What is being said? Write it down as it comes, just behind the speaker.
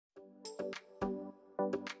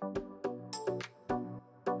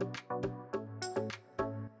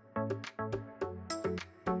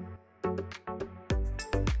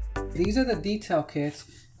These are the detail kits.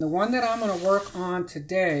 The one that I'm going to work on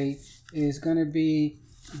today is going to be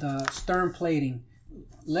the stern plating.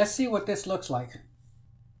 Let's see what this looks like.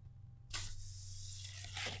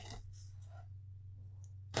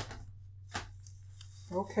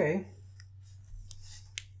 Okay.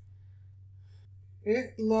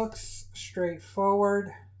 It looks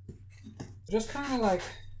straightforward. Just kind of like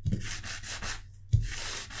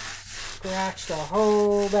scratch the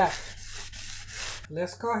whole back.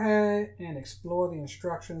 Let's go ahead and explore the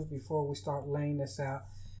instructions before we start laying this out.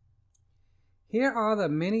 Here are the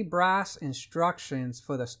MiniBrass instructions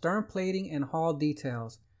for the stern plating and hull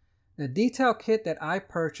details. The detail kit that I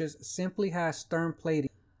purchased simply has stern plating.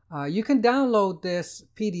 You can download this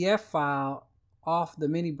PDF file off the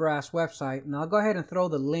MiniBrass website, and I'll go ahead and throw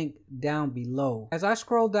the link down below. As I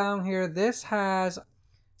scroll down here, this has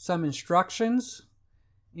some instructions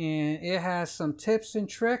and it has some tips and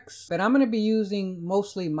tricks, but I'm going to be using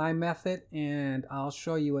mostly my method and I'll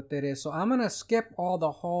show you what that is. So I'm going to skip all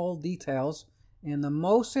the hull details, and the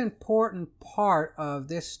most important part of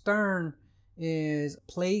this stern is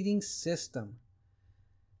plating system.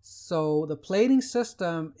 So the plating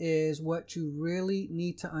system is what you really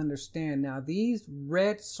need to understand. Now these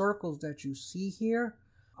red circles that you see here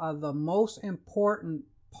are the most important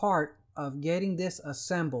part of getting this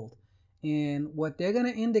assembled. And what they're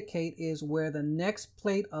going to indicate is where the next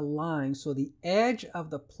plate aligns. So the edge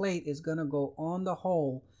of the plate is going to go on the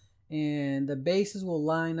hole and the bases will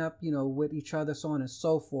line up, you know, with each other, so on and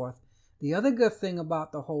so forth. The other good thing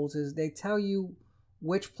about the holes is they tell you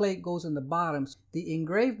which plate goes in the bottom. The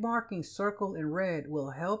engraved marking circled in red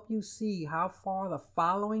will help you see how far the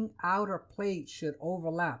following outer plate should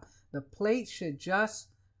overlap. The plate should just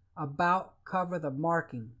about cover the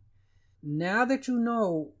marking. Now that you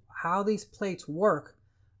know how these plates work,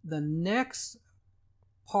 the next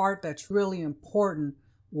part that's really important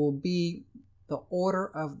will be the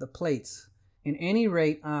order of the plates. In any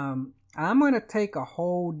rate, I'm going to take a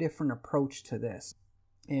whole different approach to this,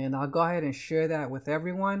 and I'll go ahead and share that with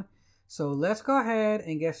everyone. So let's go ahead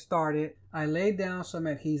and get started. I laid down some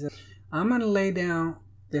adhesive. I'm going to lay down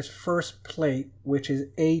this first plate, which is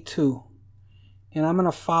A2, and I'm going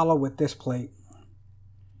to follow with this plate.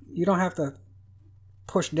 You don't have to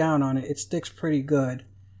push down on it. It sticks pretty good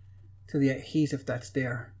to the adhesive that's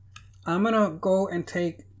there. I'm going to go and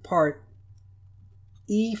take part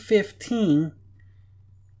E15,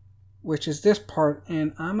 which is this part,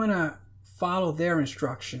 and I'm going to follow their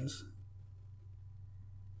instructions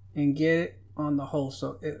and get it on the hole.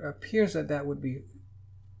 So it appears that that would be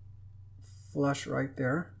flush right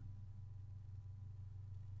there.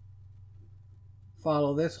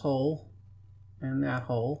 Follow this hole and that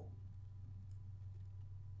hole.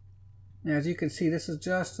 Now, as you can see, this is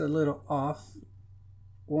just a little off.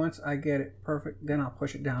 Once I get it perfect, then I'll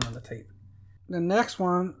push it down on the tape. The next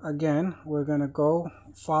one, again, we're going to go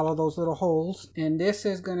follow those little holes. And this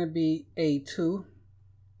is going to be A2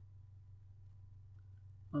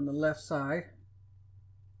 on the left side.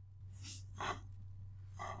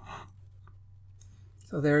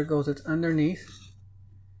 So there it goes. It's underneath.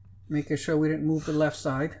 Making sure we didn't move the left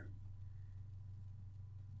side.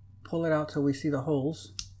 Pull it out till we see the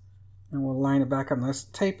holes. And we'll line it back up. Now, this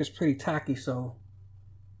tape is pretty tacky, so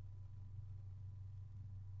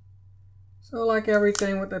like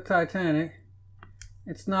everything with the Titanic,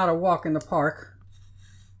 it's not a walk in the park.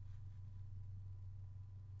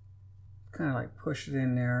 Kind of like push it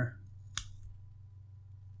in there.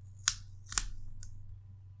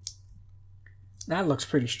 That looks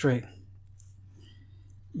pretty straight.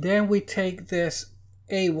 Then we take this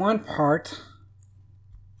A1 part,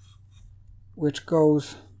 which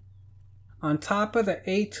goes on top of the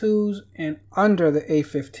A2s and under the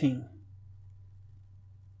A15.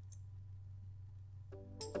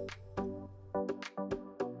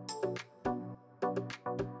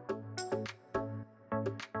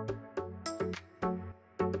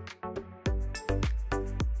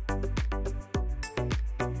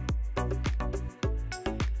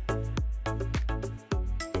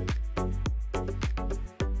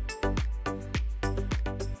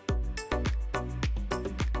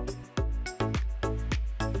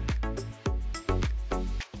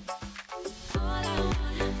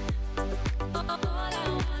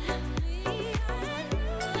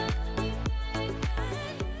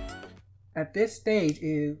 At this stage,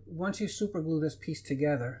 once you super glue this piece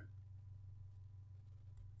together,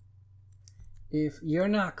 if you're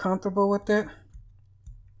not comfortable with it,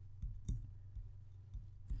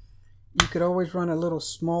 You could always run a little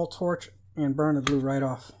small torch and burn the glue right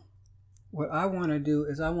off. What I want to do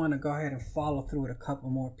is I want to go ahead and follow through with a couple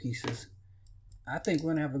more pieces. I think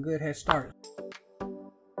we're going to have a good head start.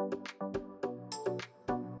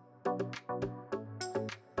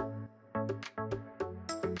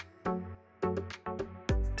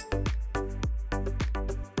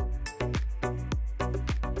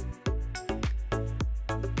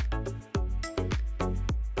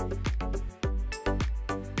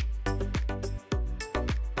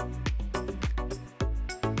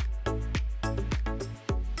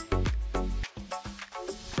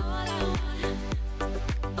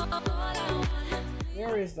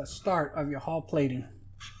 There is the start of your hull plating.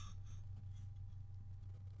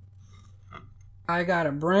 I got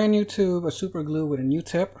a brand new tube of super glue with a new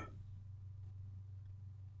tip.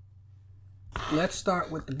 Let's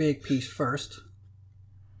start with the big piece first.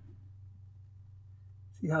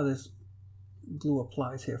 See how this glue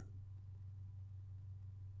applies here.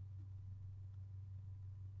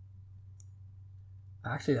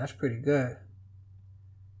 Actually, that's pretty good.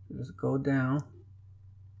 Just go down.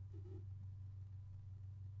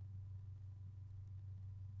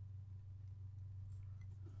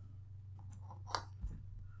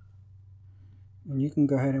 And you can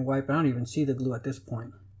go ahead and wipe it. I don't even see the glue at this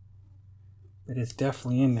point, but it's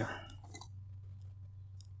definitely in there.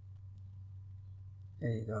 There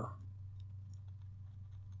you go.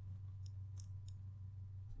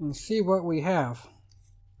 And see what we have.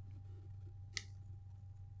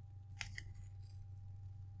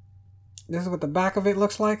 This is what the back of it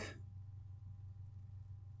looks like.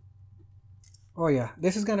 Oh yeah,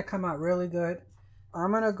 this is gonna come out really good.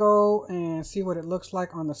 I'm gonna go and see what it looks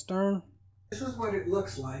like on the stern. This is what it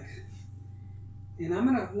looks like. And I'm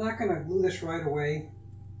not gonna glue this right away.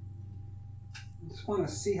 I just wanna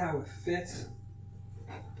see how it fits.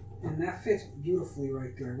 And that fits beautifully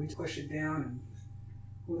right there. We push it down and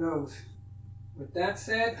who knows. With that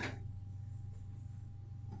said,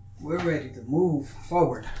 we're ready to move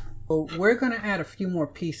forward. So we're gonna add a few more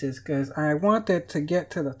pieces because I want it to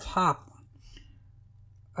get to the top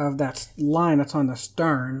of that line that's on the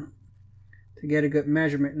stern to get a good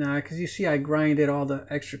measurement now, because you see I grinded all the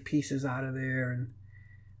extra pieces out of there, and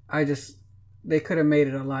they could have made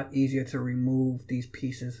it a lot easier to remove these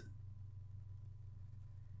pieces.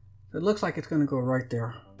 So it looks like it's going to go right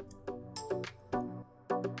there.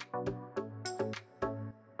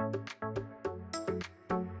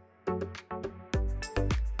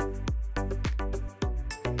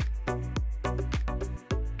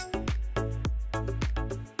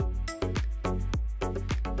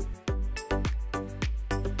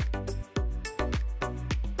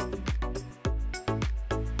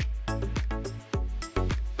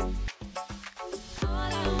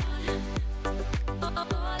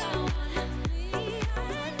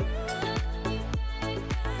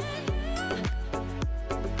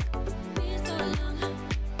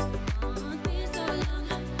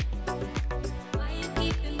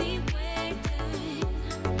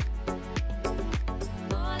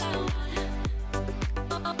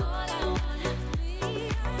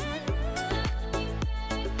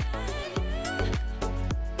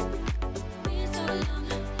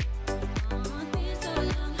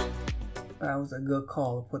 That was a good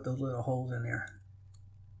call to put those little holes in there.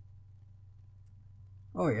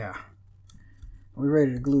 Oh yeah. We're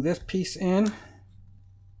ready to glue this piece in.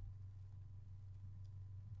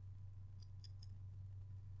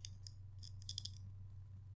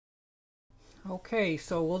 Okay,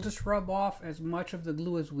 so we'll just rub off as much of the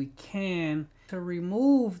glue as we can. To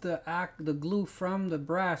remove the glue from the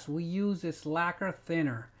brass, we use this lacquer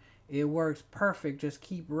thinner. It works perfect. Just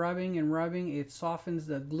keep rubbing and rubbing. It softens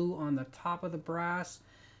the glue on the top of the brass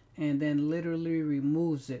and then literally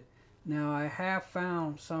removes it. Now I have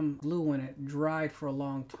found some glue when it dried for a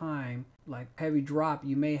long time, like heavy drop,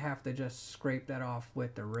 you may have to just scrape that off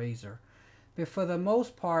with the razor. But for the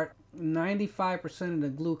most part, 95% of the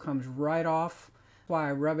glue comes right off. That's why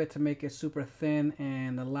I rub it to make it super thin,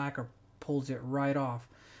 and the lacquer pulls it right off.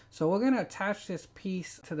 So we're going to attach this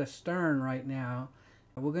piece to the stern right now.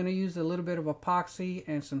 We're going to use a little bit of epoxy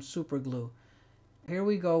and some super glue. Here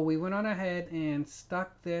we go. We went on ahead and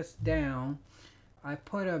stuck this down. I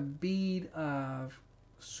put a bead of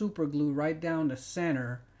super glue right down the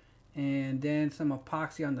center and then some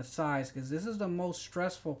epoxy on the sides, because this is the most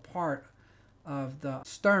stressful part of the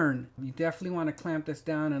stern. You definitely want to clamp this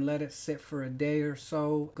down and let it sit for a day or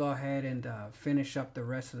so. Go ahead and finish up the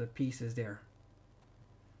rest of the pieces there.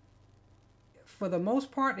 For the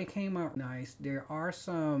most part, it came out nice. There are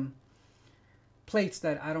some plates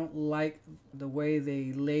that I don't like the way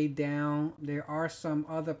they lay down. There are some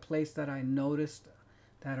other plates that I noticed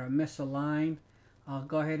that are misaligned. I'll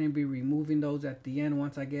go ahead and be removing those at the end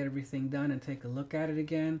once I get everything done and take a look at it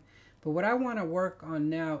again. But what I want to work on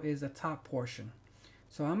now is the top portion.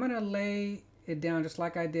 So I'm going to lay it down just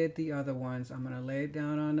like I did the other ones. I'm going to lay it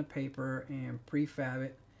down on the paper and prefab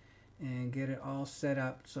it and get it all set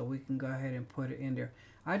up so we can go ahead and put it in there.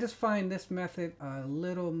 I just find this method a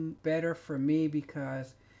little better for me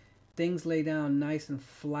because things lay down nice and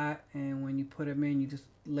flat, and when you put them in, you just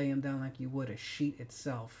lay them down like you would a sheet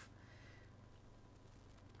itself.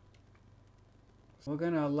 We're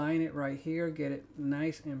going to align it right here, get it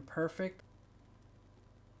nice and perfect.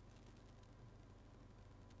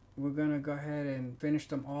 We're going to go ahead and finish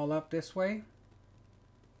them all up this way.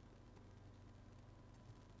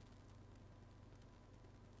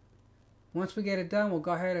 Once we get it done, we'll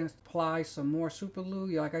go ahead and apply some more super glue.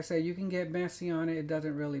 Like I said, you can get messy on it. It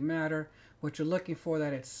doesn't really matter. What you're looking for,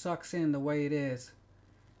 that it sucks in the way it is.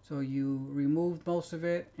 So you remove most of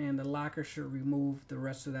it, and the lacquer should remove the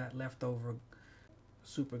rest of that leftover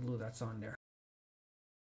super glue that's on there.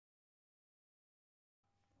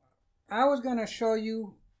 I was going to show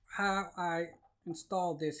you how I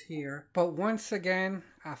installed this here, but once again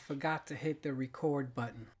I forgot to hit the record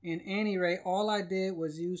button. In any rate, all I did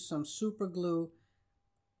was use some super glue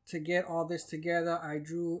to get all this together. I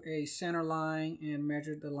drew a center line and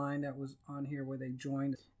measured the line that was on here where they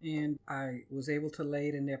joined, and I was able to lay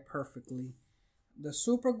it in there perfectly. The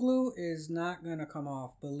super glue is not gonna come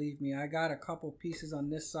off, believe me. I got a couple pieces on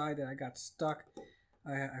this side that I got stuck.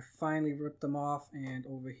 I finally ripped them off, and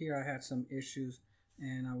over here I had some issues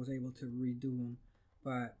and I was able to redo them,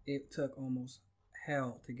 but it took almost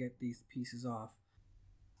hell to get these pieces off.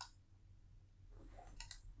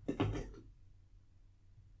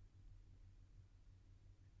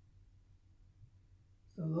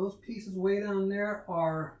 So those pieces way down there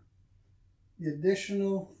are the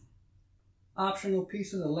additional optional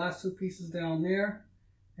pieces, the last two pieces down there,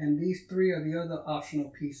 and these three are the other optional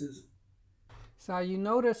pieces. So you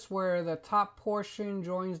notice where the top portion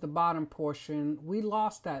joins the bottom portion, we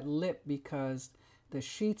lost that lip because the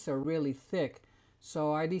sheets are really thick.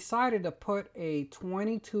 So I decided to put a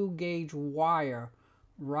 22 gauge wire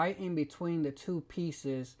right in between the two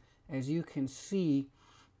pieces. As you can see,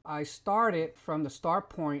 I started from the start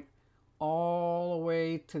point all the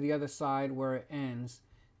way to the other side where it ends.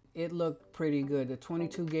 It looked pretty good. The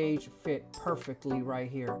 22 gauge fit perfectly right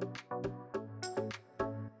here.